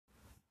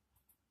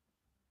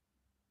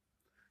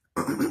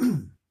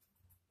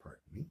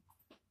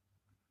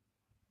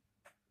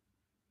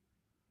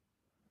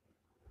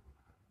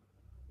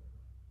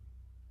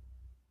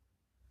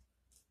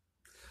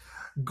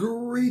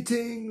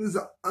Greetings,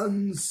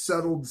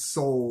 unsettled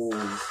souls.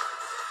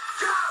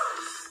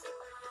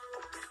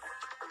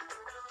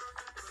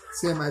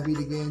 Samuel Di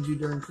Gangi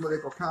during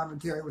political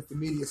commentary with the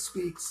media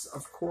speaks.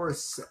 Of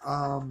course,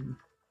 you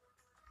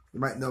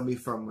might know me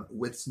from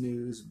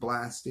WitsNews,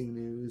 Blasting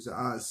News.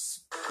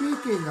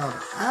 Speaking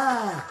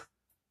of,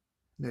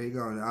 there you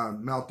go,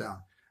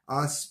 meltdown.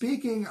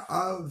 Speaking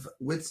of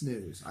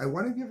WitsNews, I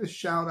want to give a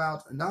shout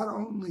out not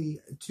only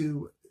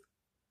to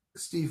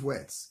Steve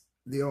Witz,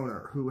 the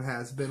owner, who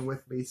has been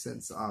with me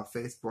since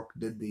Facebook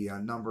did the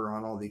number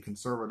on all the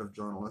conservative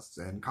journalists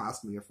and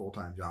cost me a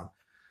full-time job.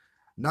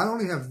 Not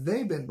only have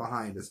they been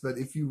behind us, but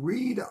if you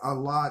read a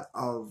lot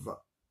of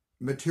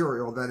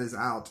material that is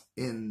out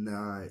in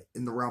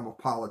the realm of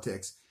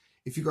politics,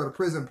 if you go to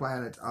Prison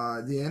Planet,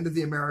 The End of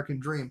the American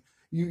Dream,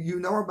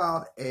 you know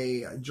about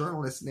a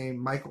journalist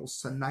named Michael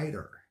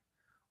Snyder.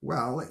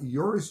 Well,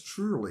 yours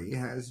truly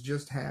has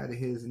just had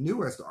his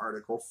newest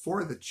article,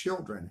 For the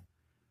Children,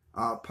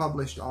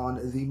 published on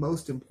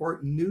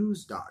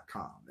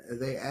themostimportantnews.com.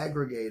 They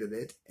aggregated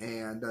it,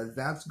 and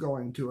that's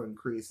going to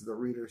increase the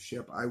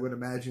readership, I would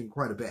imagine,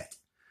 quite a bit.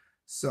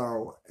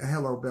 So,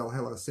 hello, Bill.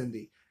 Hello,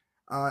 Cindy.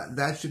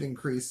 That should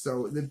increase.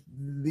 So the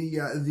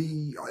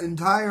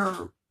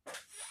entire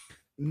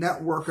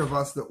network of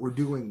us that were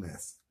doing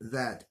this,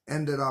 that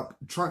ended up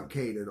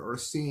truncated or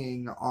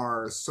seeing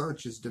our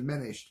searches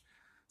diminished,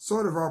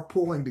 sort of are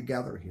pulling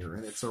together here,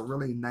 and it's a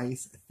really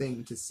nice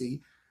thing to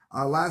see.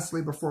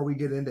 Lastly, before we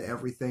get into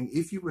everything,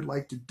 if you would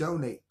like to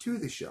donate to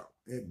the show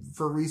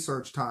for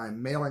research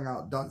time, mailing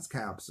out dunce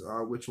caps,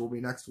 which will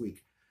be next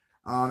week,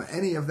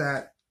 any of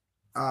that,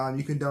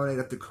 you can donate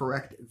at the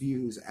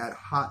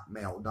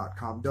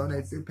correctviews@hotmail.com.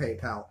 Donate through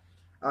PayPal.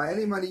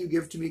 Any money you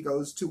give to me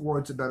goes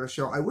towards a better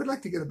show. I would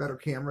like to get a better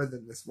camera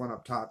than this one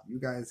up top. You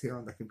guys here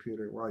on the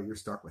computer, well, you're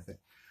stuck with it.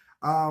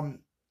 All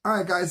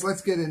right, guys,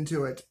 let's get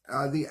into it.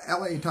 The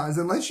LA Times,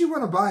 unless you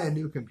want to buy a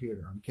new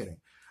computer, I'm kidding.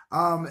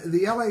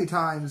 The LA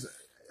Times,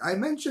 I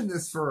mentioned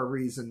this for a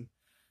reason.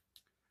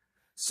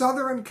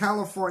 Southern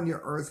California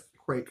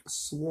earthquake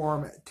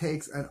swarm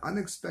takes an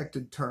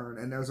unexpected turn,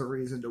 and there's a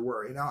reason to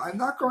worry. Now, I'm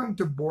not going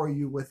to bore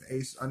you with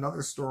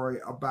another story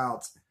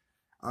about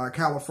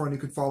California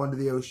could fall into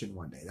the ocean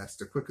one day. That's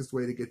the quickest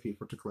way to get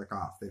people to click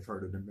off. They've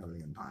heard it a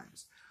million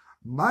times.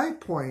 My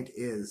point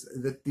is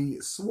that the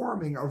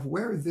swarming of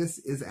where this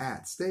is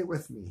at, stay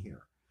with me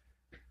here.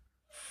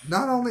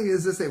 Not only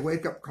is this a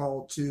wake-up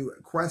call to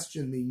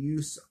question the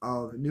use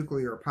of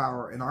nuclear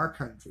power in our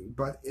country,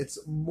 but it's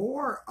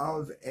more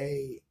of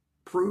a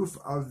proof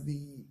of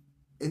the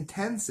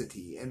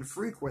intensity and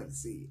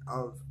frequency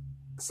of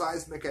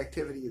seismic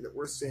activity that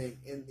we're seeing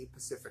in the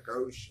Pacific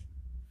Ocean.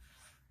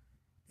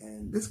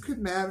 And this could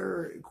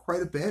matter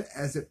quite a bit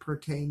as it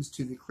pertains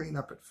to the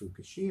cleanup at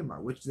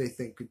Fukushima, which they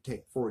think could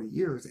take 40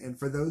 years. And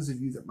for those of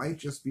you that might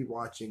just be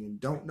watching and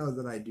don't know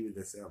that I do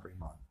this every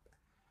month,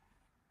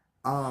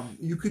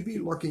 you could be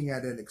looking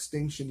at an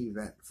extinction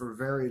event for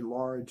very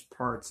large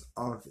parts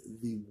of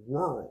the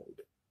world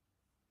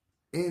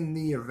in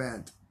the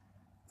event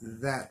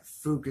that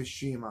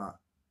Fukushima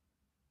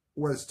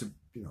was to,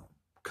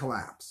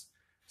 collapse.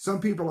 Some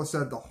people have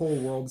said the whole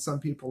world. Some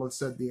people have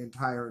said the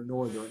entire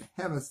northern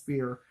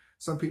hemisphere.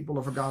 Some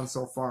people have gone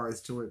so far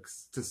as to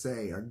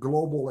say a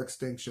global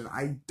extinction.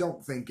 I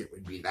don't think it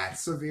would be that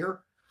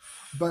severe.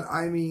 But,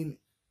 I mean,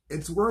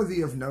 it's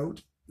worthy of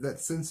note that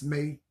since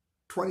May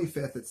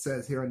 25th, it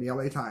says here in the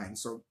LA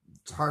Times, so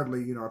it's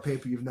hardly, a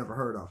paper you've never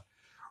heard of,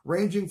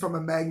 ranging from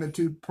a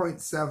magnitude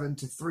 0.7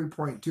 to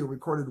 3.2,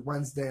 recorded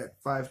Wednesday at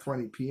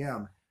 5:20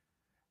 p.m.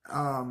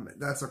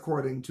 That's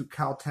according to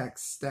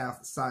Caltech's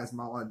staff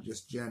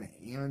seismologist Jen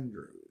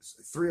Andrews.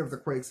 3 of the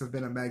quakes have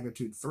been a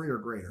magnitude 3 or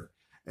greater,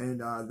 and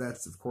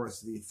that's, of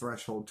course, the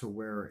threshold to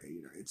where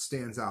it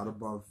stands out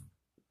above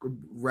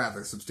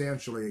rather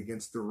substantially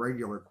against the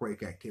regular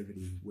quake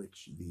activity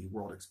which the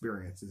world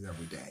experiences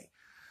every day.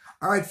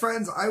 All right,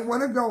 friends, I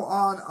want to go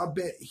on a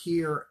bit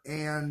here,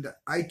 and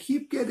I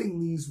keep getting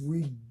these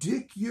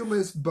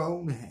ridiculous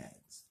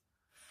boneheads.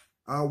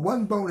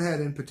 One bonehead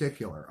in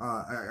particular,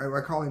 I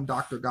call him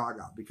Dr.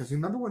 Gaga, because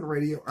remember when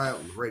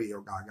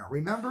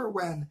remember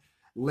when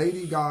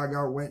Lady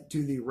Gaga went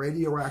to the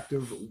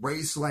radioactive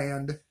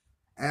wasteland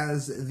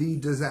as the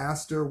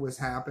disaster was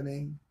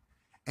happening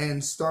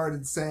and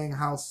started saying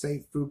how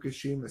safe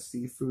Fukushima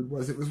seafood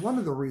was? It was one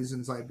of the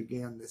reasons I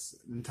began this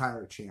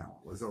entire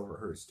channel, was over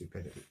her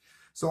stupidity.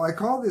 So I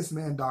call this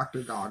man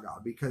Dr.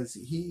 Gaga because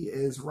he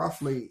is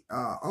roughly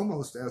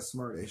almost as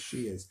smart as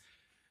she is,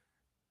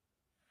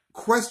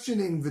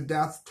 questioning the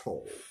death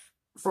toll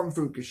from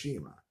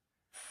Fukushima.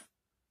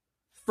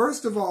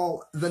 First of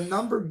all, the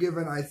number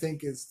given, I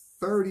think, is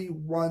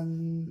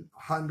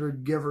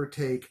 3,100, give or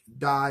take,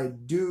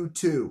 died due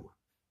to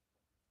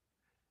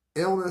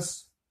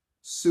illness,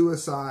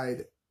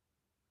 suicide,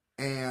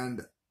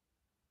 and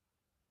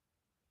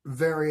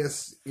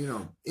various,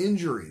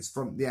 injuries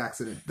from the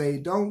accident.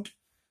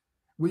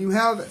 When you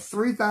have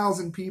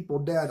 3,000 people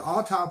dead,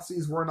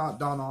 autopsies were not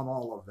done on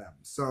all of them.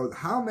 So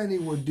how many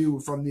were due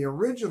from the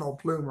original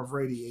plume of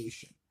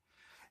radiation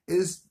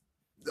is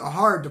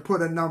hard to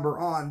put a number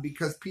on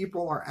because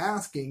people are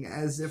asking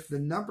as if the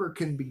number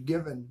can be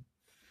given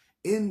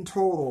in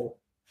total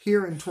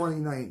here in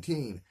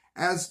 2019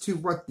 as to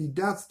what the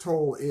death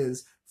toll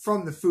is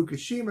from the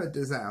Fukushima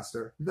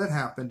disaster that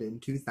happened in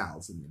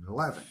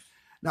 2011.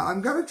 Now,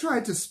 I'm going to try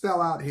to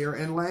spell out here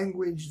in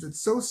language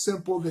that's so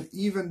simple that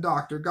even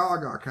Dr.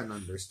 Gaga can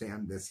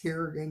understand this.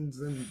 Here, and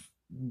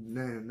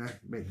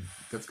maybe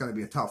that's going to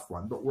be a tough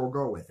one, but we'll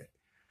go with it.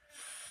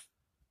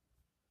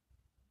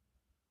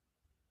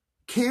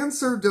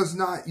 Cancer does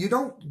not, you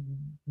don't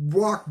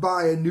walk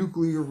by a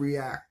nuclear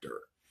reactor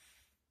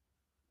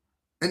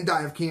and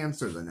die of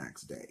cancer the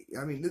next day.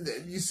 I mean,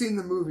 you've seen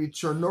the movie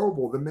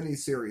Chernobyl, the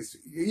miniseries.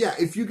 Yeah,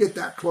 if you get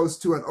that close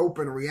to an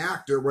open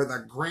reactor where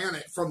the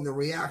granite from the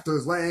reactor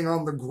is laying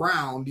on the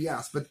ground,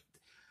 yes, but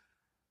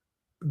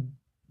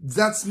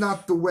that's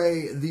not the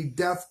way the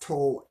death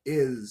toll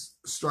is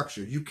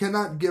structured. You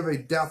cannot give a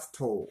death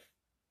toll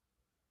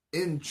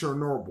in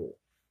Chernobyl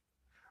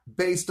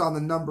based on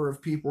the number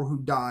of people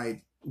who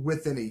died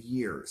within a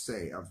year,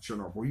 say, of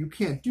Chernobyl. You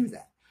can't do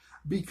that.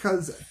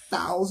 Because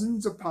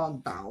thousands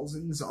upon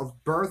thousands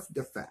of birth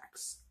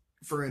defects,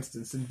 for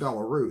instance, in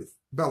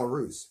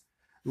Belarus,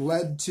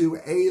 led to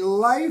a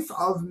life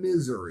of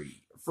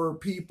misery for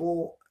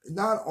people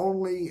not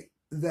only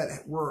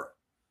that were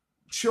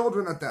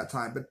children at that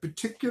time, but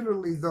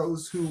particularly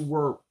those who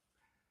were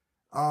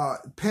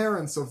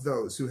parents of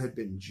those who had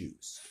been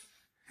juiced.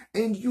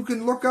 And you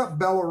can look up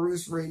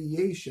Belarus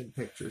radiation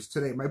pictures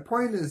today. My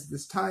point is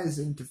this ties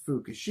into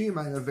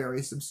Fukushima in a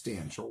very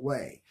substantial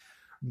way.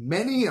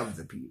 Many of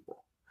the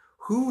people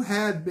who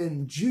had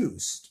been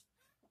juiced,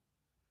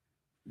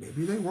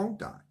 maybe they won't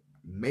die.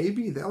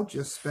 Maybe they'll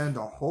just spend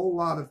a whole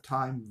lot of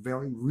time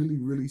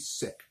really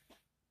sick.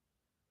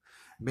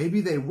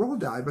 Maybe they will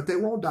die, but they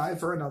won't die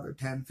for another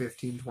 10,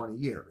 15, 20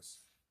 years.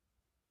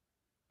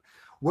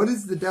 What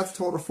is the death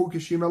toll of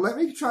Fukushima? Let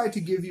me try to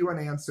give you an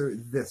answer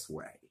this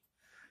way.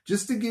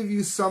 Just to give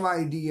you some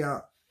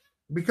idea,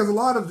 because a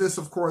lot of this,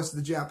 of course,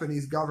 the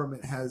Japanese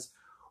government has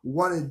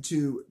wanted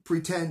to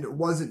pretend it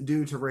wasn't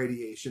due to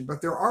radiation,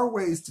 but there are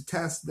ways to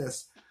test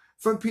this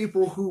from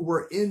people who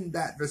were in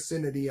that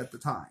vicinity at the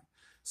time.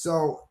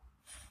 So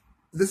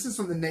this is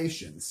from The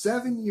Nation.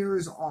 7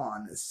 years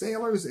on,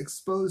 sailors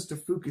exposed to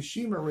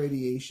Fukushima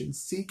radiation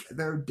seek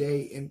their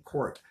day in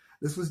court.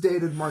 This was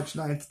dated March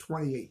 9th,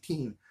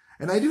 2018.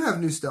 And I do have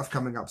new stuff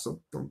coming up,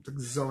 so don't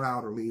zone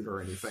out or leave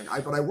or anything.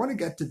 But I want to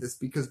get to this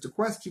because the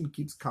question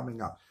keeps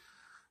coming up.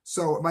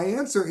 So my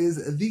answer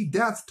is the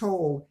death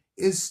toll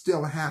is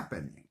still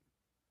happening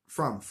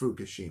from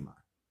Fukushima.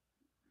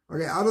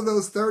 Okay, out of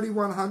those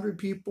 3,100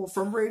 people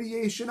from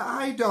radiation,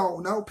 I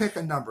don't know, pick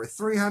a number,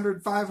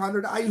 300,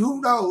 500,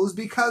 who knows,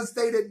 because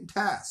they didn't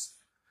test.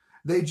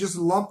 They just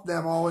lumped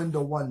them all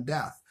into one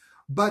death.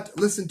 But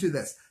listen to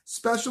this,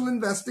 special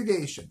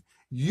investigation.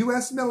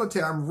 U.S.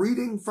 military, I'm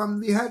reading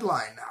from the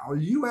headline now,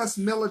 U.S.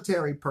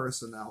 military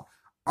personnel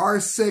are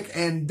sick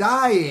and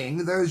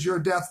dying, there's your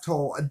death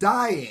toll,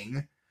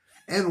 dying,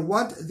 and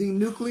want the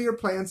nuclear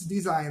plant's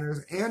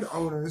designers and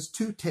owners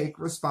to take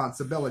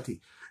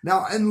responsibility.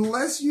 Now,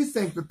 unless you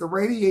think that the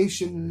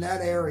radiation in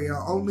that area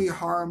only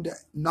harmed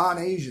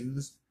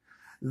non-Asians,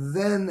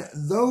 then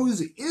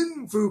those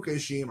in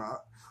Fukushima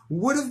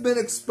would have been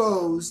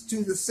exposed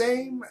to the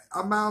same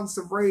amounts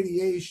of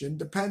radiation,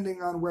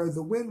 depending on where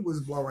the wind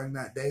was blowing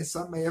that day.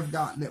 Some may have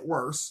gotten it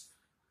worse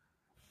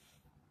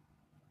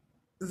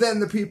than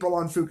the people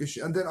on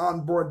Fukushima, and then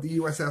on board the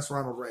USS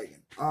Ronald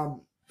Reagan.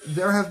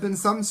 There have been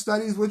some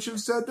studies which have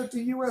said that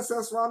the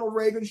USS Ronald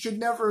Reagan should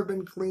never have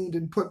been cleaned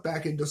and put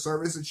back into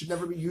service. It should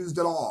never be used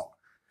at all.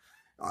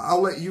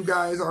 I'll let you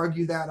guys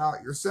argue that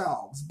out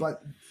yourselves.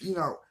 But, you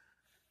know,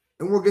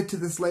 and we'll get to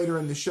this later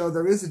in the show,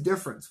 there is a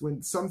difference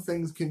when some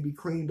things can be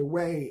cleaned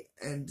away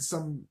and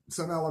some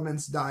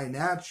elements die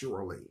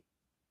naturally.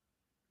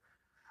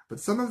 But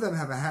some of them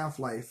have a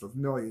half-life of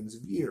millions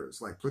of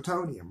years, like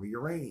plutonium or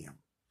uranium.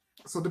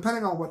 So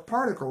depending on what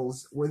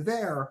particles were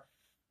there,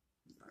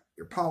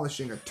 you're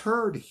polishing a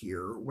turd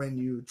here when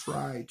you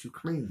try to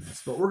clean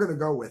this, but we're going to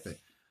go with it.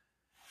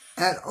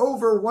 At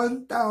over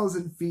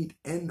 1,000 feet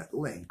in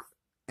length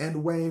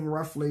and weighing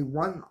roughly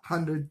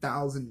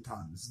 100,000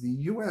 tons,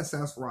 the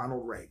USS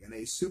Ronald Reagan,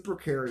 a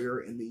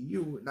supercarrier in the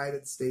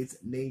United States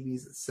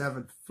Navy's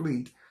 7th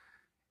Fleet,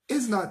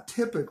 is not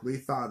typically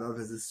thought of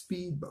as a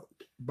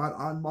speedboat, but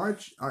on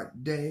March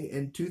Day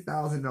in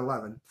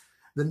 2011,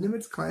 the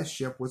Nimitz-class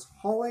ship was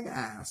hauling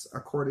ass,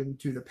 according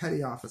to the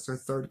petty officer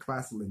 3rd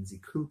Class Lindsay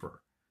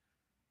Cooper.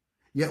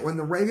 Yet when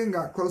the Reagan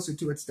got closer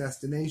to its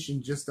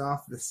destination just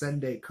off the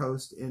Sendai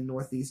coast in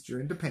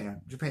northeastern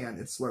Japan,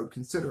 it slowed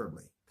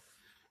considerably.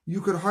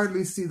 You could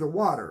hardly see the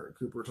water,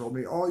 Cooper told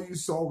me. All you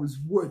saw was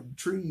wood,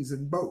 trees,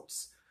 and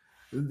boats.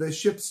 The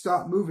ship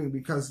stopped moving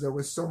because there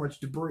was so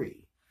much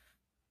debris.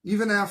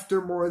 Even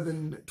after more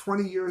than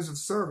 20 years of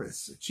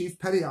service, Chief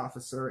Petty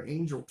Officer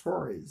Angel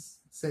Torres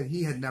said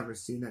he had never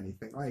seen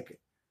anything like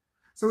it.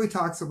 So he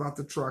talks about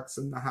the trucks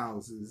and the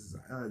houses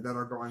that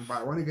are going by.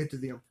 I want to get to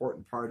the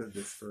important part of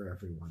this for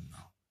everyone, though.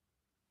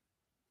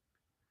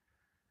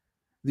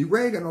 The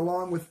Reagan,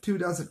 along with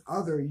 24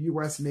 other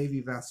U.S.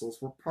 Navy vessels,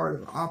 were part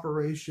of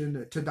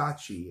Operation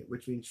Tadachi,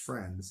 which means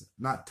friends,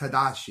 not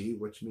Tadashi,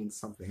 which means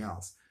something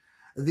else.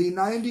 The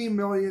 $90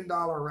 million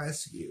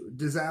rescue,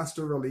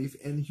 disaster relief,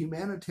 and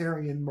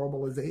humanitarian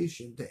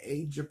mobilization to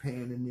aid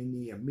Japan in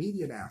the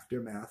immediate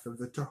aftermath of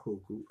the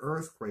Tohoku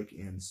earthquake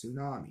and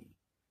tsunami.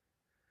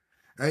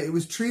 It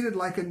was treated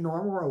like a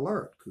normal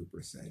alert,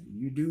 Cooper said.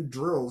 You do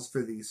drills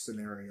for these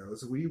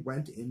scenarios. We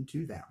went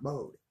into that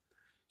mode.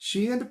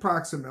 She and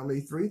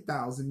approximately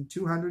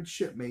 3,200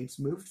 shipmates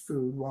moved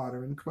food,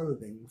 water, and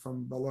clothing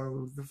from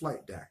below the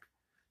flight deck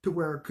to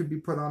where it could be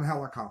put on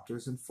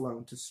helicopters and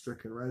flown to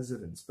stricken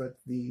residents. But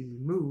the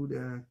mood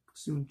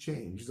soon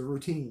changed. The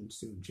routine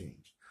soon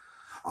changed.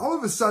 All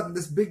of a sudden,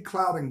 this big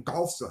cloud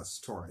engulfs us,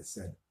 Torres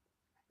said.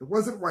 It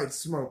wasn't white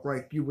smoke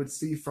like you would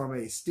see from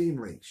a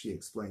steam leak, she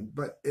explained,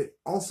 but it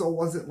also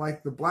wasn't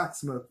like the black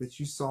smoke that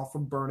you saw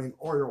from burning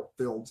oil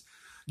fields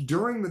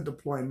during the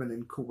deployment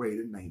in Kuwait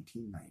in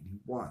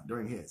 1991,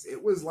 during his.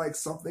 It was like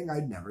something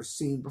I'd never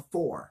seen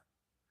before.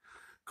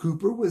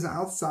 Cooper was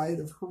outside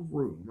of her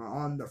room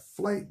on the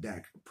flight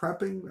deck,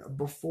 prepping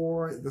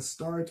before the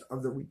start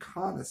of the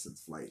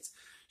reconnaissance flights.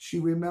 She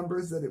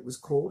remembers that it was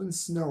cold and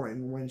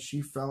snowing when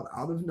she felt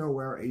out of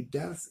nowhere a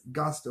dense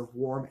gust of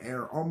warm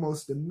air.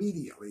 Almost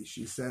immediately,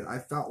 she said, I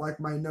felt like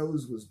my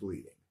nose was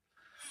bleeding.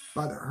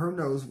 But her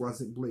nose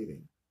wasn't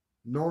bleeding.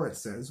 Nor, it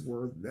says,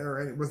 was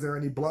there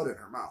any blood in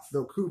her mouth,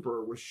 though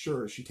Cooper was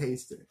sure she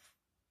tasted it.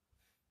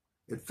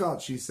 It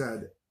felt, she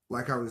said,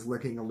 like I was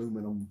licking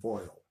aluminum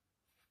foil.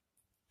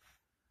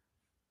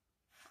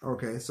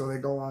 Okay, so they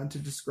go on to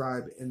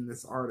describe in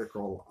this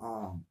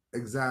article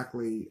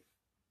exactly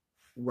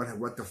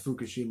what the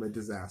Fukushima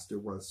disaster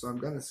was. So I'm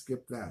going to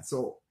skip that.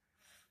 So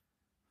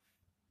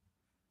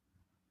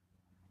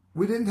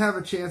we didn't have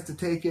a chance to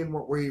take in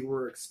what we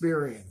were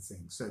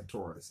experiencing, said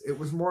Torres. It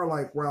was more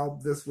like,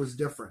 well, this was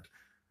different.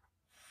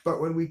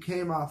 But when we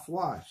came off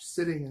watch,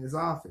 sitting in his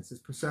office, his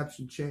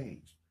perception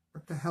changed.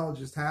 What the hell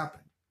just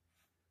happened?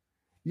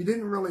 You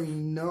didn't really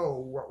know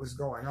what was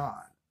going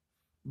on.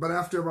 But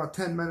after about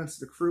 10 minutes,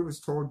 the crew was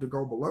told to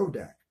go below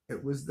deck.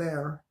 It was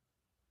there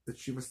that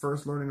she was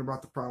first learning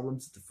about the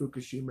problems at the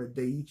Fukushima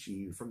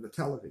Daiichi from the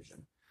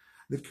television,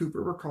 that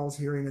Cooper recalls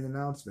hearing an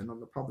announcement on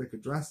the public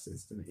address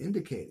system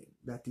indicating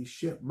that the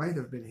ship might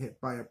have been hit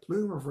by a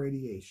plume of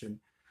radiation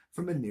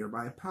from a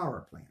nearby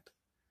power plant.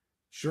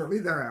 Shortly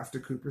thereafter,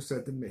 Cooper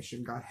said the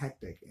mission got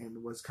hectic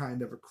and was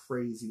kind of a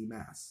crazy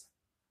mess.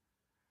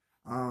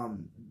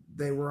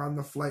 They were on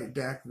the flight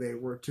deck. They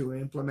were to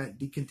implement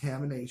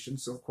decontamination,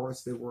 so of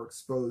course they were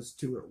exposed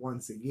to it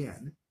once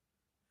again.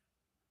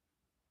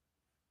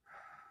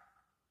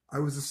 I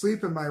was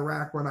asleep in my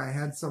rack when I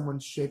had someone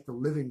shake the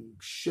living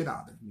shit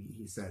out of me,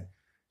 he said.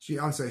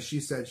 She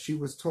said she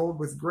was told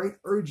with great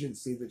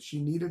urgency that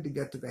she needed to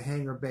get to the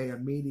hangar bay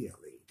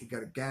immediately to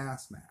get a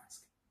gas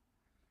mask.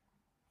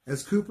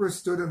 As Cooper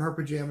stood in her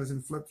pajamas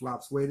and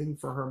flip-flops waiting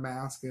for her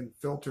mask and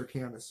filter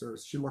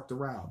canisters, she looked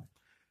around.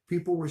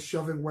 People were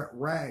shoving wet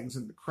rags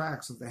in the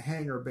cracks of the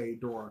hangar bay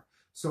door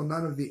so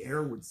none of the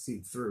air would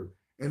seep through.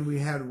 And we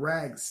had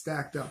rags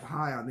stacked up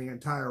high on the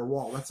entire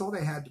wall. That's all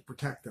they had to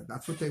protect them.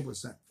 That's what they were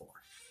sent for.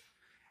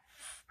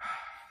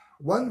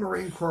 One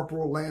Marine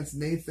Corporal, Lance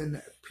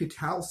Nathan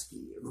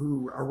Pitowski,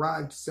 who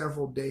arrived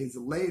several days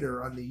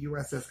later on the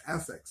USS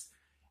Essex,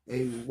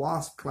 a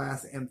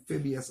Wasp-class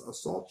amphibious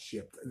assault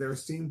ship, there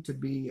seemed to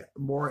be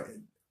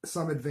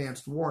some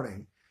advanced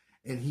warning,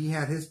 and he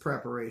had his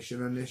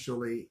preparation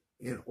initially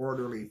in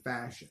orderly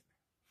fashion.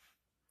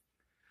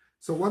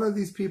 So what are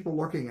these people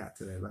looking at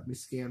today? Let me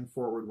scan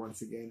forward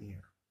once again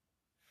here.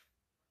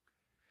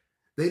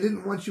 They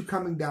didn't want you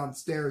coming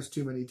downstairs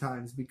too many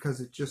times because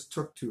it just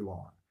took too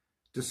long,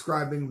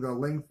 describing the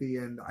lengthy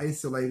and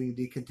isolating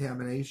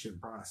decontamination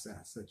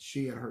process that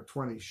she and her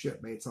 20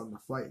 shipmates on the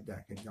flight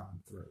deck had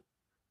gone through.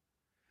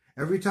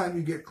 Every time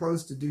you get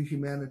close to do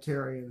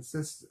humanitarian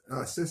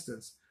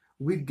assistance,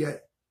 we'd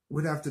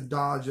have to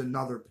dodge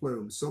another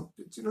plume. So,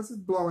 this is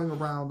blowing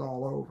around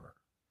all over.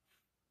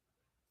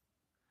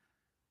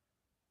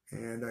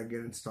 And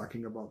again, it's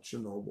talking about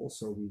Chernobyl,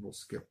 so we will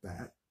skip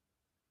that.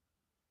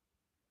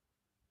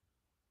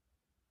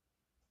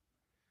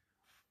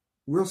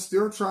 We're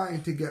still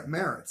trying to get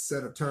merits,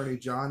 said Attorney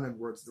John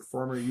Edwards, the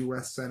former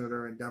U.S.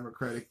 Senator and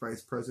Democratic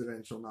vice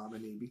presidential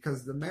nominee,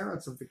 because the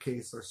merits of the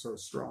case are so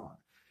strong.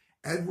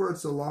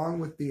 Edwards, along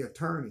with the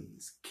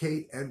attorneys,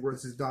 Kate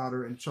Edwards'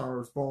 daughter and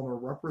Charles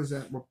Bollner,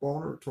 represent what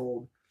Bollner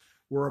told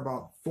were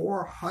about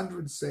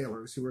 400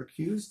 sailors who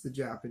accused the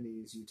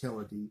Japanese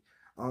utility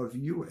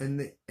and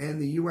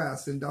the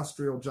U.S.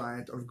 industrial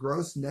giant of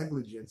gross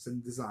negligence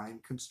in design,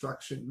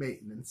 construction,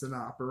 maintenance, and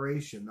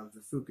operation of the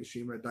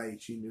Fukushima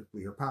Daiichi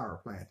nuclear power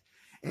plant,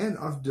 and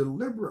of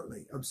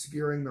deliberately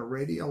obscuring the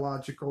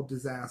radiological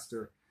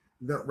disaster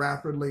that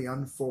rapidly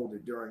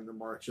unfolded during the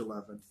March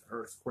 11th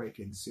earthquake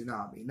and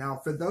tsunami. Now,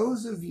 for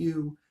those of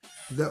you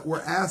that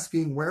were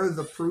asking where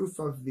the proof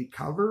of the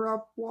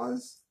cover-up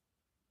was,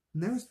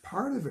 there's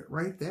part of it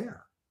right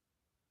there.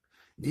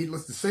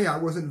 Needless to say, I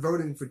wasn't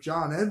voting for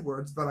John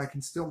Edwards, but I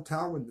can still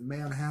tell when the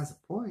man has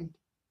a point.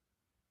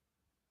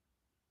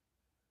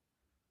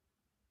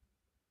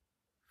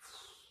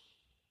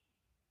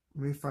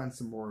 Let me find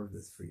some more of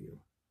this for you.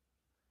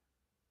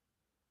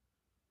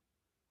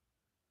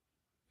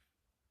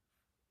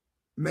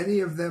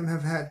 Many of them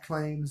have had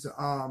claims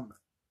of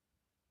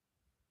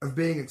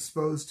being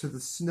exposed to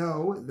the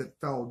snow that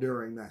fell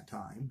during that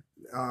time.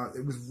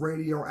 It was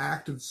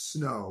radioactive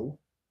snow.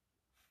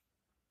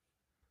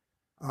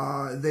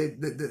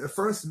 The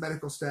first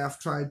medical staff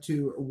tried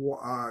to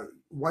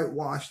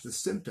whitewash the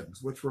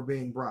symptoms which were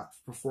being brought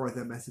before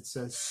them, as it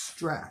says,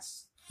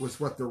 stress was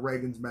what the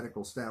Reagan's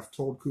medical staff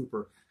told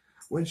Cooper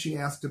when she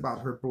asked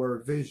about her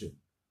blurred vision,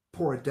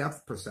 poor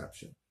depth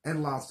perception,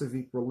 and loss of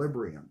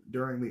equilibrium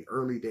during the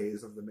early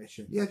days of the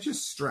mission. Yeah,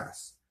 just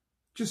stress.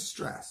 Just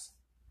stress.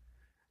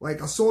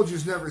 Like a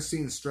soldier's never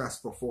seen stress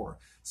before.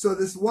 So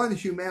this one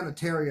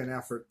humanitarian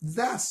effort,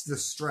 that's the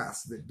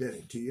stress that did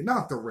it to you,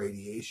 not the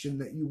radiation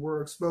that you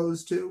were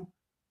exposed to.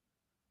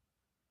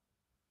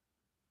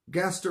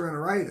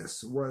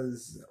 Gastroenteritis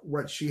was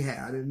what she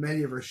had, and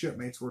many of her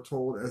shipmates were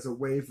told as a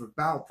wave of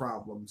bowel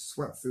problems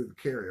swept through the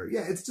carrier.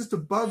 Yeah, it's just a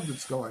bug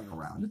that's going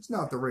around. It's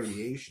not the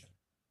radiation.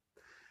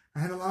 I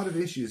had a lot of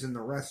issues in the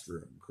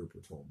restroom,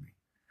 Cooper told me.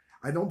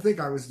 I don't think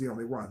I was the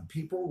only one.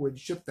 People would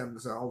shit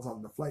themselves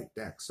on the flight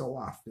deck so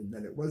often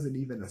that it wasn't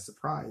even a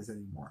surprise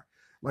anymore.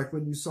 Like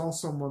when you saw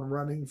someone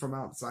running from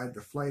outside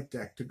the flight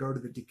deck to go to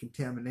the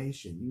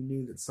decontamination, you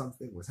knew that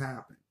something was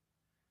happening.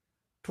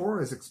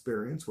 Tora's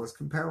experience was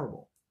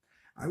comparable.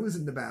 I was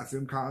in the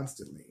bathroom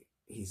constantly,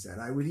 he said.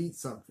 I would eat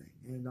something,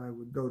 and I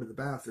would go to the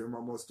bathroom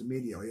almost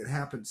immediately. It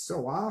happened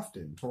so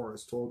often,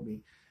 Torres told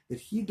me, that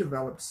he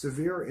developed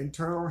severe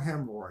internal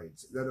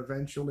hemorrhoids that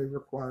eventually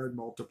required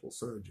multiple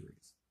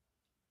surgeries.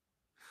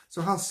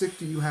 So how sick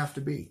do you have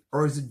to be?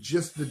 Or is it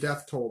just the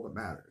death toll that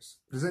matters?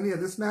 Does any of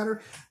this matter?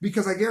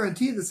 Because I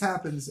guarantee this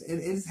happens, and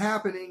is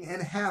happening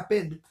and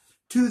happened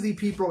to the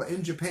people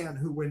in Japan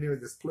who were near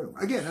this plume.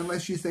 Again,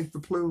 unless you think the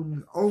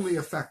plume only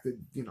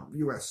affected,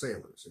 U.S.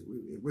 sailors.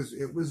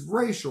 It was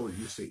racial,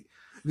 you see.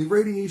 The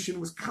radiation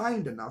was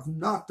kind enough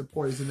not to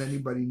poison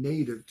anybody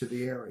native to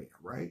the area,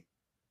 right?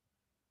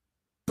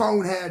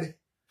 Bonehead.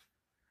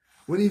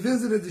 When he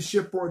visited the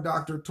shipboard,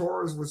 Dr.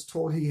 Torres was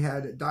told he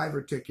had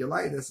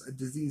diverticulitis, a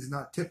disease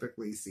not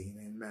typically seen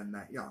in men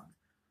that young.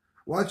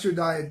 Watch your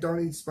diet, don't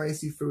eat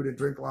spicy food, and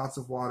drink lots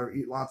of water,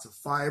 eat lots of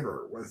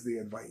fiber, was the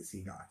advice he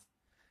got.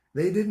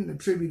 They didn't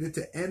attribute it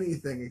to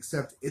anything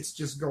except it's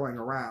just going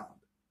around.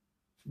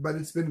 But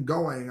it's been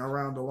going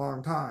around a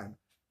long time.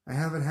 I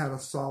haven't had a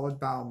solid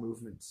bowel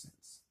movement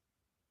since.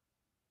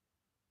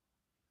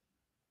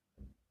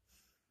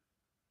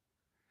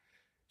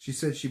 She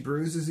said she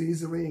bruises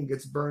easily and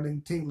gets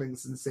burning, tingling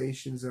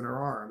sensations in her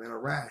arm and a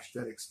rash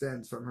that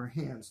extends from her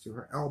hands to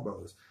her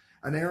elbows,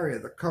 an area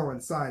that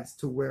coincides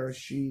to where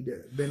she'd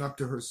been up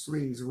to her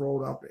sleeves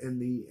rolled up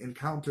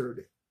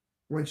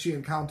when she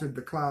encountered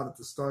the cloud at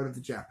the start of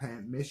the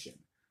Japan mission.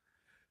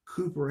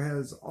 Cooper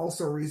has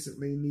also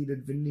recently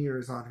needed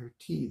veneers on her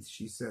teeth,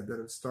 she said, that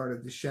have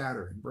started to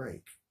shatter and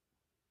break.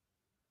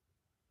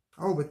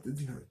 Oh, but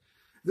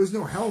there's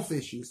no health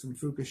issues from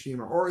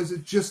Fukushima, or is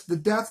it just the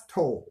death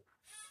toll?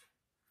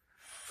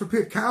 For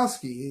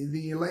Pitkowski,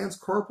 the Lance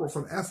Corporal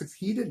from Essex,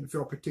 he didn't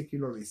feel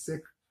particularly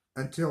sick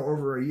until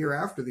over a year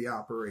after the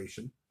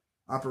Operation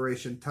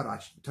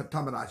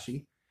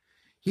Tamadachi.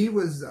 He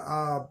was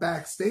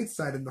back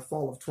stateside in the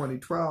fall of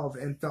 2012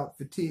 and felt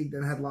fatigued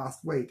and had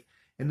lost weight.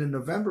 And in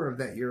November of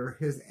that year,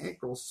 his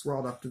ankles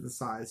swelled up to the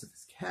size of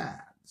his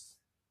calves.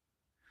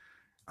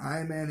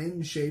 I'm an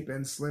in-shape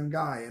and slim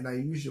guy, and I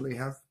usually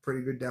have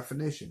pretty good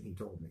definition, he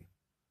told me.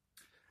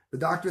 The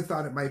doctor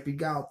thought it might be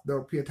gout,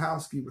 though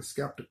Piatowski was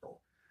skeptical.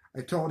 I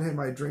told him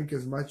I drink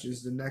as much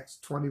as the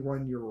next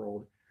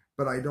 21-year-old,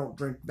 but I don't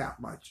drink that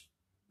much.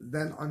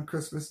 Then on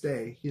Christmas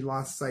Day, he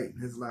lost sight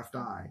in his left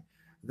eye.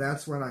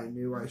 That's when I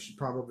knew I should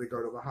probably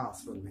go to the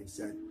hospital, he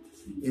said.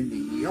 In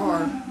the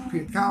ER,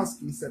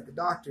 Piatkowski said the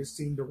doctors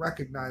seemed to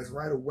recognize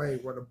right away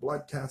what a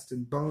blood test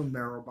and bone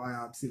marrow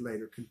biopsy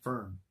later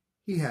confirmed.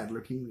 He had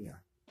leukemia.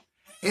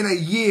 In a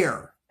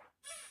year.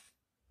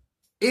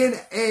 In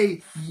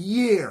a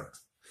year.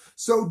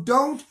 So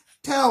don't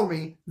tell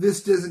me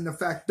this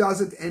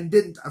doesn't and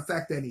didn't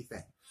affect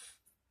anything.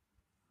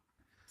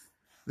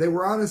 They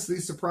were honestly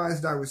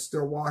surprised I was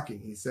still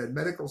walking, he said.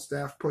 Medical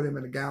staff put him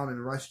in a gown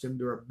and rushed him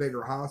to a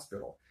bigger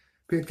hospital.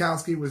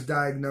 Piatkowski was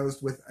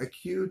diagnosed with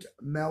acute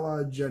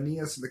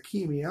myelogenous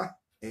leukemia,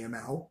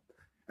 AML,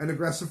 an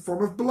aggressive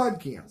form of blood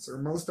cancer,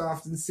 most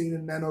often seen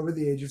in men over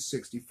the age of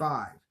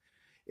 65.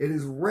 It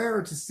is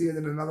rare to see it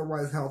in an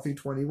otherwise healthy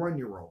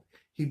 21-year-old.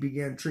 He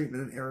began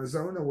treatment in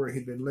Arizona, where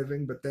he'd been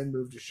living, but then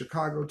moved to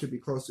Chicago to be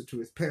closer to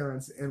his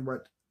parents and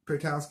what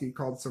Piatkowski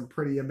called some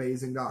pretty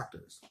amazing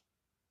doctors.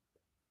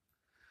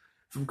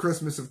 From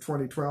Christmas of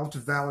 2012 to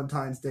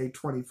Valentine's Day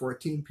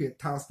 2014,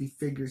 Piatkowski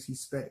figures he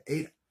spent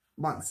 8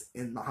 months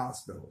in the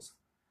hospitals.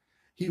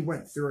 He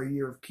went through a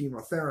year of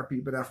chemotherapy,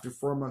 but after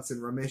 4 months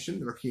in remission,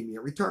 the leukemia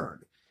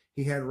returned.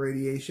 He had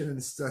radiation and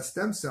a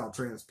stem cell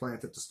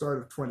transplant at the start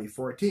of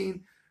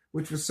 2014,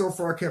 which was so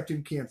far kept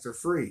him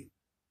cancer-free.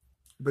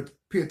 But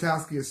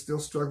Piatowski is still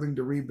struggling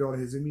to rebuild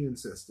his immune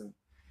system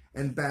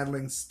and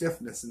battling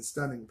stiffness and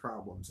stunning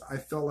problems. I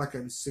felt like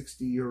I'm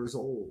 60 years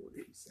old,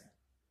 he said.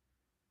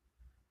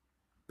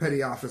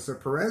 Petty Officer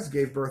Perez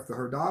gave birth to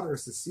her daughter,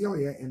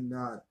 Cecilia,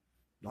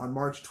 on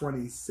March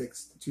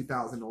 26,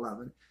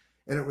 2011,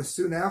 and it was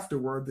soon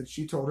afterward that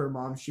she told her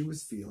mom she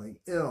was feeling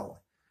ill.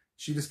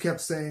 She just kept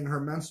saying her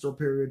menstrual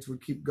periods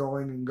would keep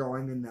going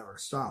and never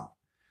stop.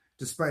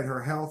 Despite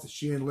her health,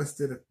 she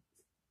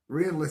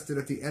re-enlisted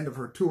at the end of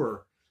her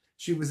tour.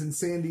 She was in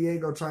San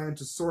Diego trying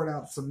to sort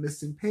out some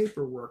missing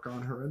paperwork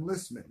on her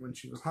enlistment when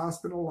she was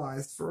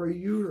hospitalized for a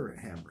uterine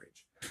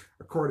hemorrhage.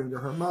 According to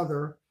her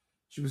mother,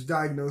 she was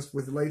diagnosed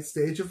with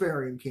late-stage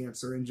ovarian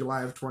cancer in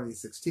July of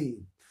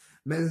 2016.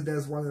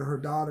 Mendez wanted her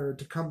daughter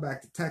to come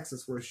back to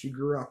Texas where she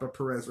grew up, but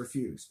Perez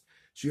refused.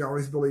 She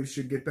always believed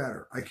she'd get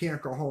better. I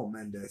can't go home,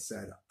 Mendez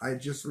said. I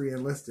just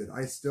re-enlisted.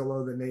 I still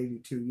owe the Navy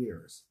 2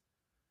 years.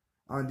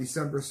 On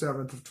December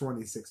 7th of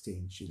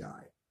 2016, she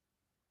died.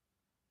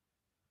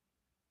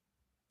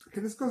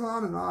 Okay, this goes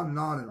on and on and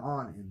on and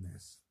on in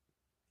this.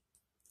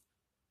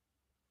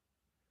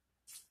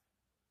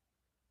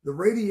 The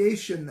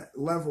radiation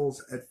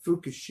levels at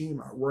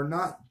Fukushima were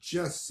not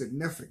just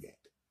significant.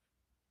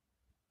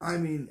 I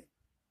mean,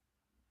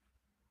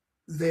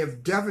 they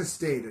have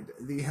devastated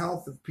the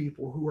health of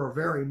people who are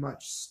very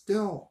much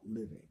still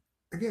living.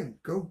 Again,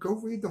 go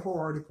read the whole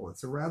article.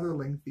 It's a rather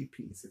lengthy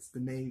piece. It's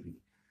the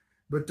Navy.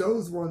 But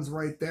those ones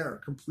right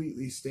there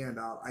completely stand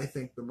out, I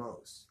think, the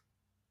most.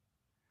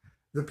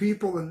 The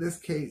people in this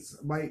case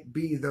might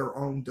be their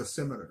own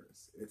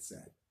dosimeters, it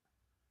said.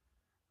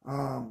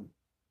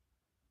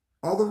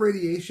 All the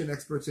radiation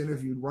experts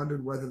interviewed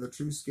wondered whether the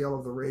true scale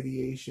of the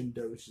radiation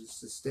doses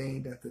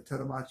sustained at the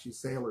Tetamachi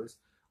sailors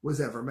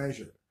was ever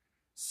measured.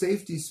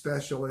 Safety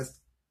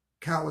specialist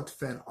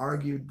Kalitfen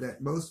argued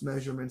that most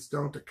measurements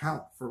don't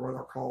account for what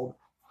are called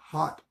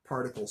hot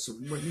particles. So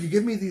when you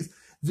give me these,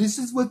 this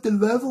is what the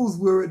levels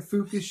were at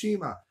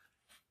Fukushima,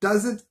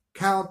 doesn't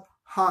count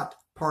hot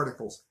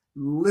particles.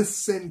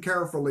 Listen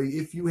carefully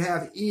if you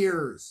have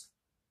ears.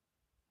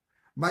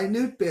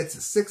 Minute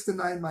bits, 6 to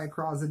 9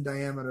 microns in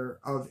diameter,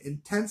 of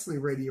intensely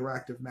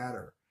radioactive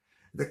matter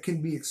that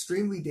can be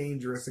extremely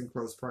dangerous in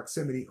close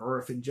proximity or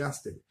if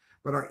ingested,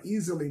 but are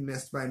easily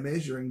missed by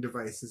measuring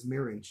devices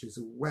mere inches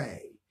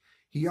away.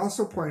 He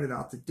also pointed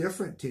out that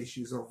different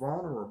tissues are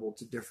vulnerable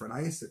to different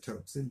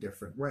isotopes in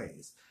different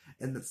ways,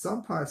 and that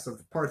some parts of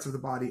the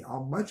body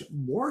are much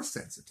more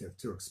sensitive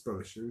to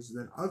exposures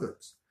than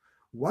others.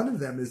 One of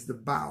them is the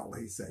bowel,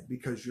 he said,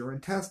 because your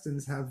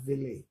intestines have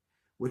villi,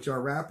 which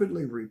are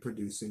rapidly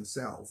reproducing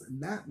cells,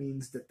 and that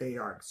means that they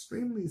are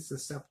extremely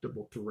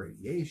susceptible to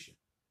radiation.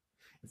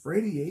 If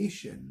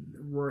radiation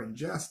were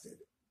ingested,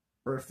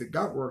 or if the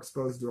gut were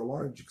exposed to a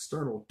large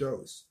external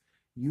dose,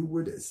 you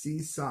would see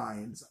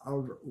signs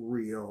of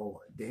real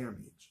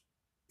damage.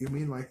 You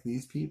mean like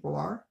these people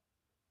are?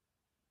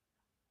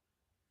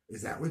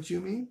 Is that what you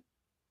mean?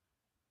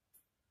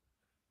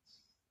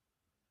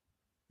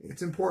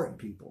 It's important,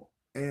 people.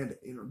 And,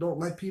 don't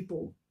let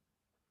people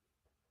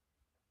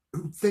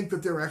who think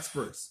that they're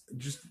experts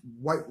just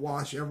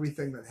whitewash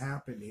everything that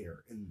happened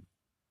here and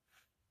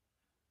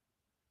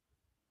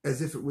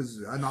as if it was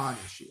a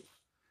non-issue,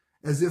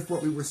 as if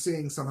what we were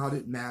seeing somehow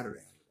didn't matter to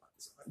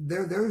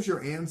anyone. There's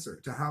your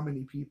answer to how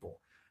many people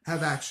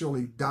have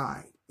actually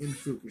died in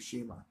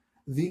Fukushima.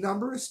 The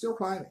number is still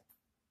climbing.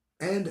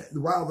 And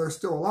while they're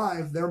still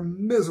alive, they're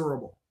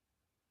miserable.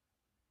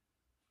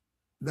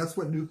 That's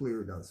what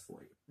nuclear does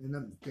for you. And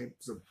then, okay,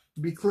 so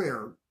to be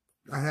clear,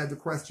 I had the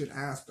question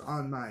asked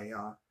on my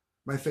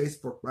my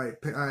Facebook, my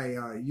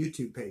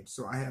YouTube page,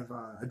 so I have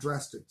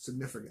addressed it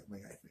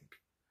significantly, I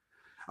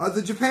think.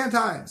 The Japan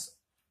Times.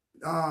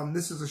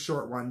 This is a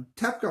short one.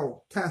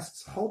 TEPCO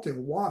tests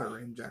halting water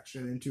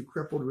injection into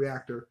crippled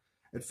reactor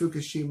at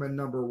Fukushima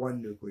No.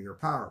 1 nuclear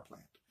power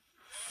plant.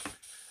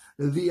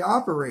 The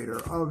operator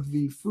of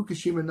the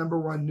Fukushima No.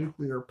 1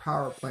 nuclear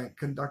power plant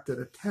conducted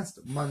a test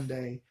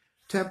Monday,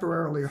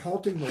 temporarily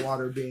halting the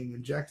water being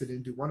injected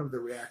into one of the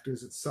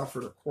reactors that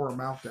suffered a core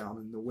meltdown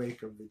in the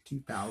wake of the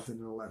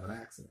 2011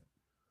 accident.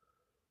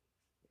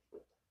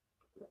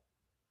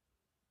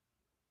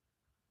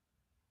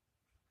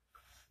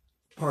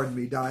 Pardon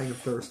me, dying of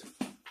thirst.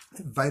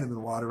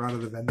 Vitamin water out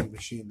of the vending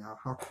machine now.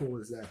 How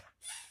cool is that?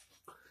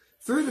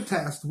 Through the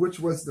test, which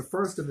was the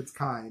first of its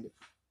kind,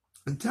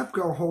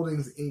 TEPCO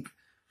Holdings, Inc.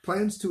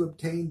 plans to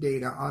obtain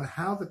data on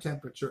how the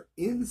temperature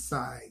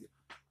inside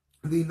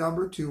the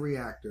No. 2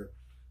 reactor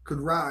could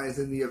rise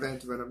in the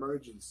event of an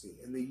emergency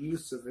and the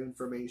use of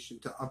information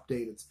to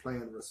update its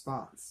planned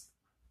response.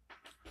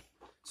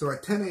 So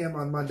at 10 a.m.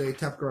 on Monday,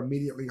 TEPCO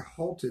immediately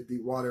halted the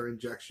water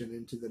injection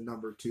into the No.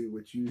 2,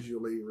 which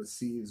usually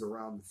receives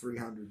around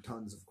 300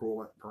 tons of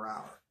coolant per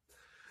hour.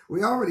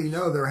 We already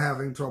know they're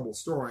having trouble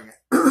storing it.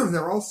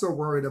 They're also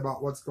worried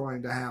about what's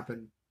going to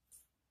happen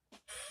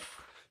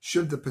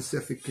should the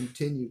Pacific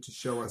continue to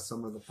show us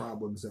some of the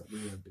problems that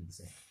we have been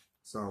seeing.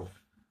 So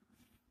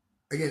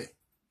again,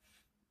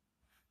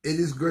 it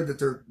is good that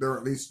they're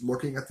at least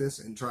looking at this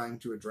and trying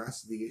to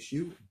address the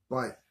issue,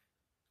 but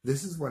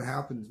this is what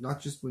happens not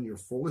just when you're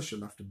foolish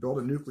enough to build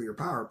a nuclear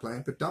power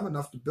plant, but dumb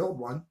enough to build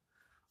one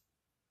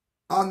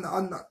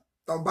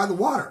by the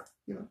water.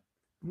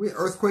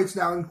 Earthquakes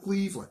now in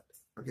Cleveland.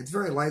 Okay, it's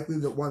very likely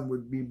that one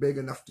would be big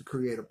enough to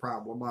create a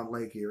problem on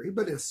Lake Erie,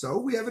 but if so,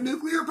 we have a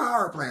nuclear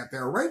power plant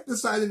there, right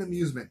beside an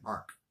amusement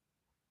park.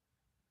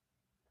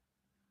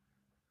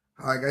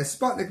 All right, guys,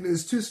 Sputnik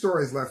News, 2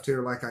 stories left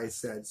here, like I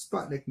said.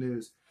 Sputnik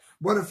News,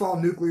 what if all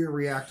nuclear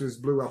reactors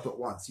blew up at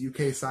once?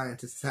 UK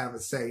scientists have a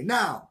say.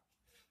 Now,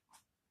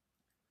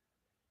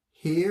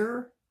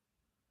 here,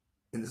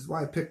 and this is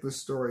why I picked this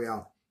story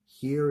out,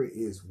 here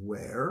is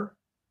where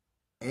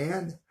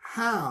and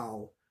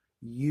how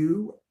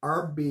you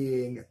are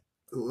being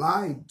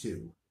lied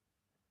to,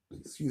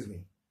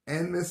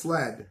 and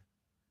misled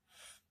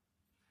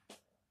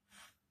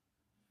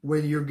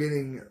when you're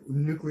getting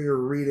nuclear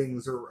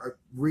readings or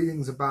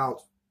readings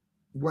about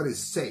what is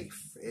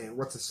safe and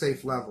what's a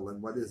safe level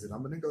and what isn't.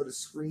 I'm going to go to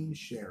screen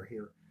share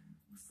here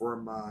for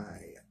my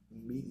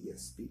Media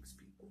Speaks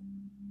people.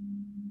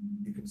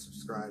 You can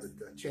subscribe at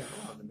the channel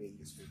on the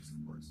Media Speaks,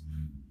 of course.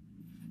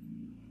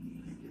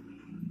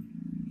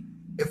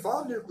 If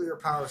all nuclear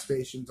power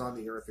stations on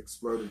the Earth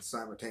exploded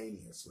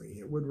simultaneously,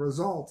 it would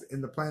result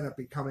in the planet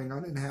becoming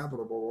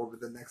uninhabitable over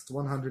the next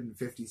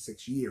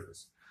 156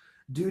 years,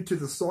 due to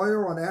the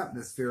soil and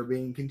atmosphere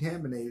being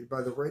contaminated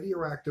by the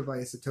radioactive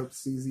isotope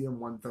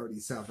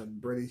cesium-137,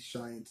 British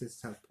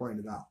scientists have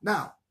pointed out.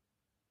 Now,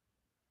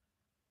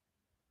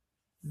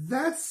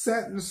 that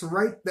sentence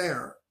right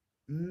there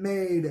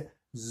made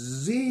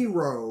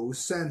 0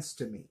 sense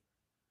to me.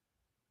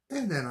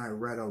 And then I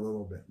read a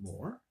little bit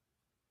more.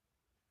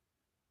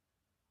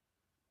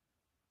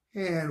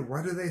 And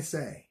what do they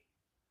say?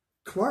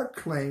 Clark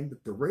claimed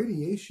that the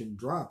radiation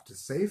dropped to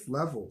safe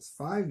levels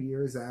 5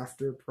 years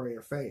after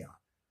Prayafea.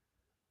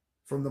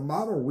 From the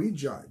model we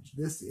judge,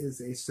 this is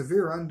a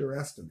severe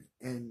underestimate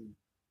and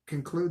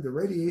conclude the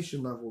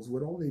radiation levels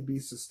would only be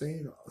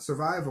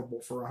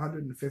survivable for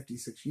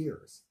 156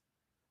 years,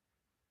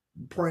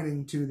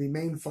 pointing to the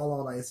main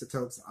fallout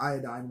isotopes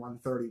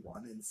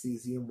iodine-131 and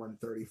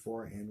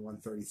cesium-134 and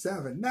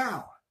 137.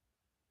 Now,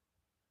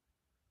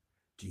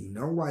 do you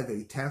know why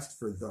they test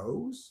for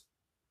those?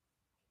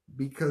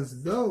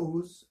 Because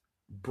those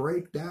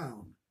break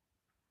down.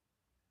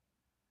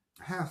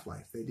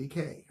 Half-life, they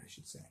decay, I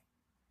should say.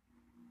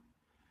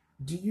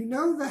 Do you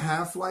know the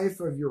half-life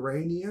of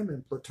uranium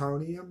and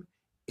plutonium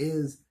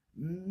is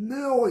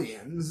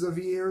millions of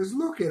years?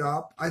 Look it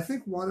up. I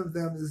think one of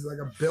them is like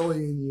 1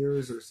 billion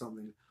years or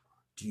something.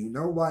 Do you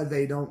know why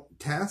they don't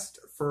test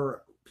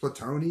for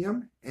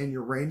plutonium and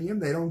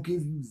uranium? They don't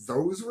give you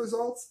those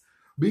results?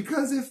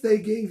 Because if they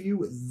gave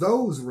you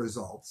those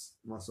results,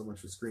 not so much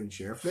for screen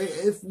share,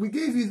 if we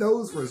gave you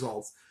those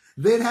results,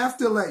 they'd have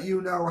to let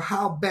you know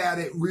how bad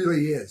it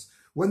really is.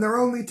 When they're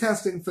only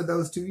testing for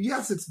those two,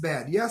 yes, it's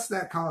bad. Yes,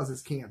 that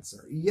causes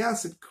cancer.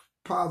 Yes, it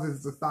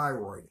causes the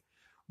thyroid.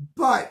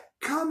 But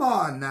come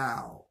on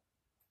now.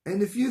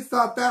 And if you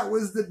thought that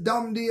was the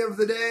dumb-d of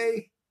the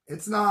day,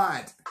 it's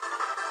not.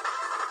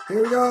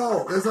 Here we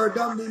go. There's our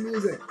dumb-d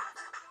music.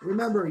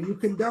 Remember, you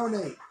can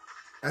donate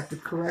at the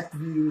correct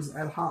views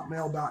at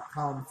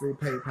hotmail.com through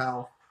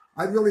PayPal.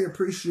 I'd really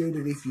appreciate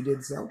it if you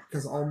did so,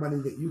 because all money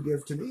that you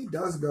give to me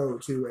does go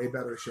to a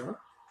better show.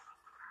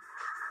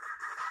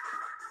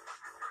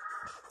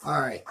 All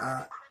right.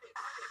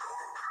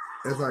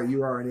 There's our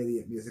You Are an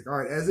Idiot music. All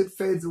right. As it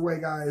fades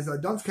away, guys,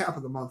 Dunce Cap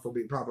of the Month will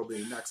be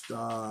probably next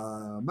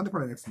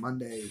probably next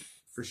Monday.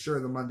 For sure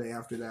the Monday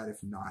after that,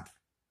 if not.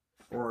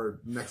 Or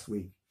next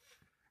week.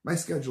 My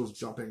schedule's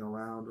jumping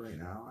around right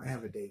now. I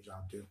have a day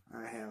job, too.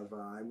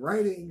 I'm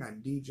writing,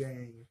 I'm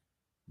DJing,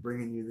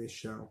 bringing you this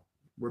show.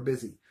 We're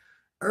busy.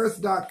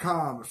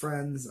 Earth.com,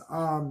 friends.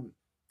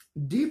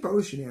 Deep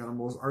ocean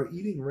animals are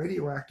eating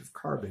radioactive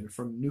carbon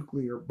from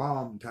nuclear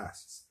bomb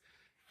tests.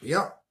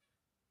 Yep.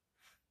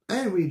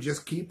 And we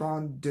just keep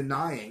on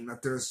denying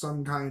that there's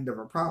some kind of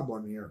a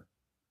problem here.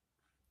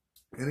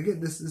 And again,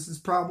 this is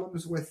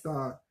problems with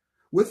the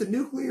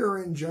nuclear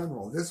in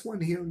general. This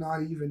one here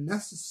not even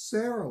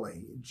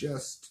necessarily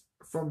just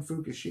from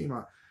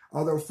Fukushima.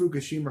 Although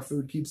Fukushima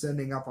food keeps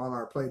ending up on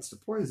our plates to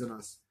poison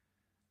us.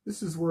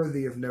 This is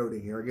worthy of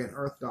noting here. Again,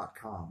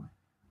 Earth.com.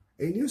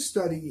 A new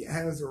study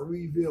has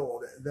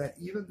revealed that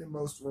even the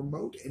most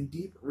remote and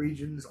deep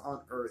regions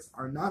on Earth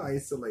are not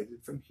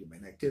isolated from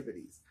human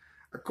activities.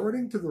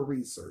 According to the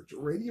research,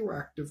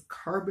 radioactive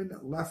carbon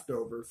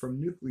leftover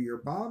from nuclear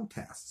bomb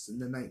tests in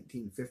the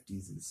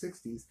 1950s and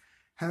 60s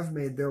have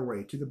made their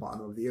way to the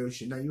bottom of the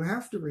ocean. Now, you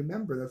have to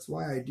remember, that's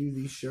why I do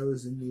these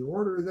shows in the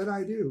order that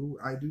I do.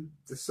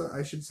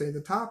 I should say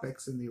the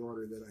topics in the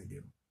order that I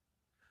do.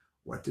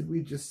 What did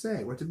we just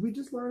say? What did we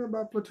just learn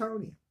about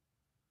plutonium?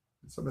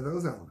 Some of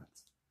those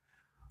elements.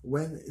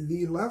 When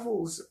the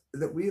levels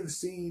that we have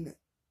seen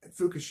at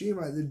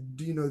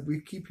Fukushima,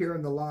 we keep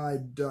hearing the lie,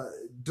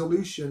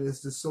 dilution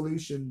is the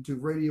solution to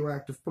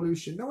radioactive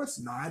pollution. No, it's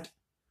not.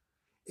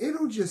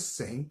 It'll just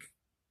sink.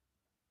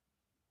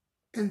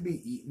 and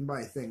be eaten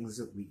by things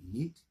that we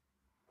eat,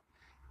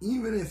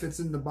 even if it's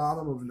in the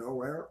bottom of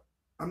nowhere.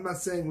 I'm not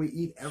saying we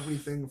eat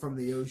everything from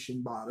the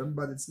ocean bottom,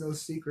 but it's no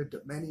secret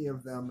that many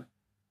of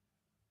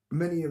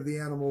the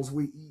animals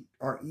we eat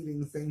are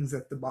eating things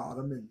at the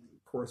bottom and,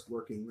 of course,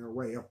 working their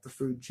way up the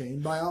food chain.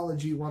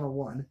 Biology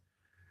 101.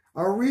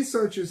 Our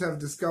researchers have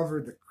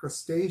discovered that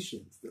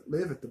crustaceans that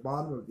live at the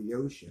bottom of the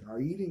ocean are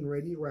eating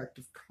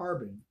radioactive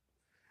carbon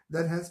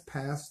that has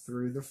passed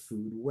through the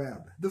food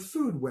web. The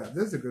food web,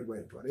 there's a good way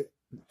to put it.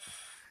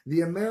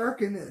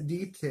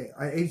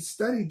 A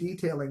study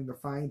detailing the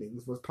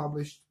findings was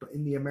published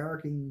in the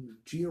American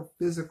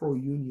Geophysical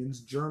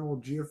Union's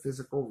journal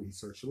Geophysical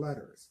Research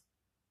Letters.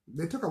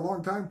 They took a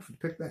long time to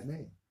pick that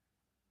name.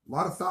 A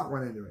lot of thought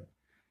went into it.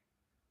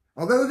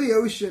 Although the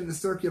ocean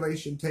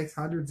circulation takes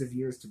hundreds of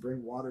years to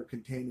bring water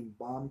containing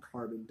bomb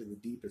carbon to the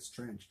deepest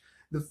trench,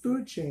 the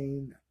food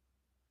chain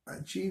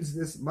achieves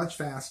this much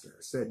faster,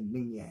 said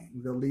Ning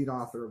Yang, the lead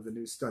author of the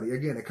new study.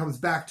 Again, it comes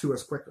back to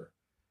us quicker.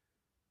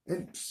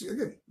 And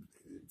again,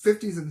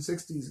 50s and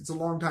 60s, it's a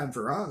long time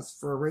for us.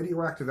 For a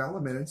radioactive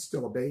element, it's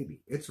still a baby.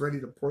 It's ready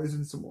to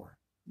poison some more.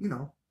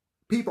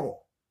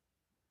 People.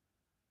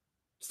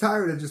 It's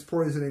tired of just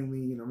poisoning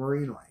the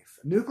marine life.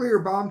 A nuclear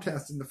bomb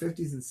test in the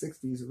 50s and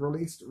 60s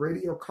released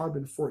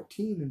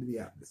radiocarbon-14 into the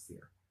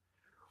atmosphere.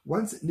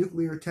 Once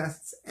nuclear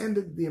tests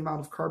ended, the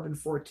amount of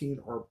carbon-14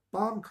 or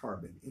bomb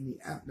carbon in the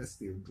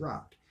atmosphere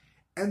dropped,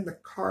 and the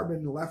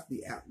carbon left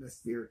the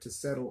atmosphere to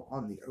settle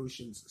on the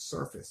ocean's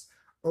surface.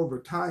 Over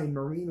time,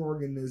 marine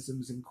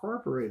organisms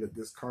incorporated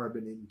this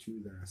carbon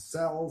into their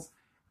cells,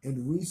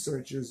 and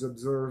researchers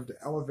observed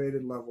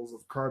elevated levels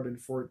of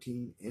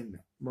carbon-14 in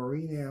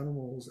marine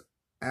animals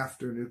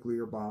after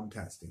nuclear bomb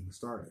testing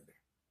started.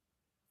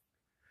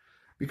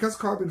 Because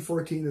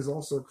carbon-14 is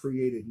also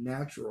created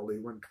naturally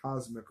when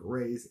cosmic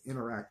rays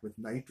interact with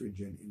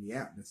nitrogen in the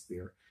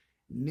atmosphere,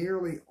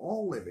 nearly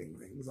all living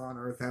things on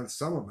Earth have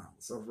some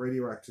amounts of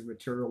radioactive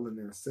material in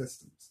their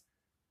systems.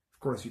 Of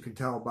course, you can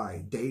tell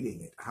by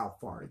dating it how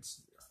far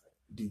it's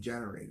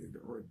degenerated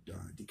or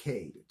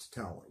decayed to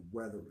tell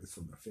whether it was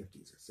from the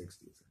 50s or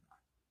 60s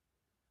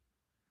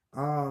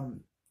or not.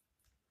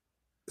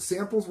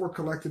 Samples were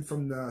collected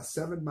from the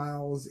 7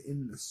 miles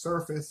in the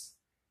surface.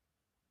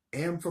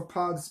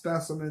 Amphipod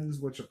specimens,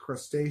 which are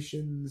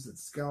crustaceans that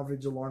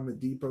scavenge along the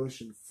deep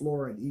ocean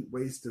floor and eat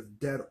waste of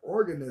dead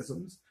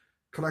organisms,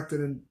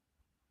 collected in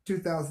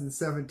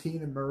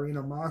 2017 in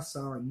Marina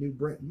Marsau in New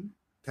Britain,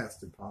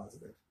 tested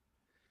positive.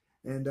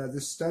 And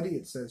this study,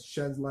 it says,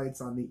 sheds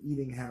lights on the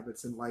eating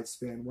habits and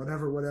lifespan,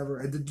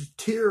 whatever, the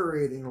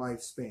deteriorating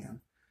lifespan,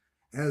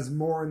 as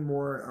more and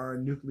more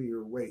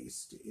nuclear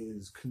waste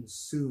is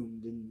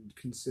consumed and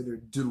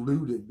considered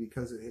diluted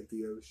because it hit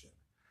the ocean.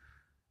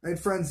 All right,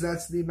 friends,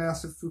 that's the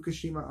massive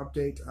Fukushima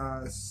update.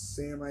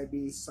 Sam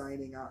IB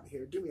signing out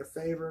here. Do me a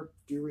favor.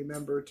 Do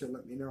remember to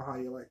let me know how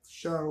you like the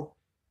show.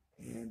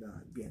 And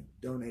again,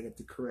 donate at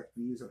the correct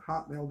views at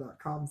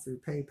hotmail.com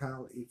through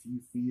PayPal if you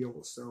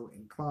feel so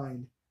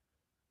inclined.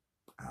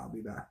 I'll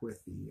be back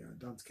with the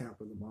Dunce Cap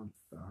of the Month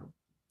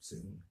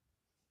soon.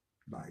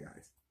 Bye,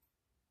 guys.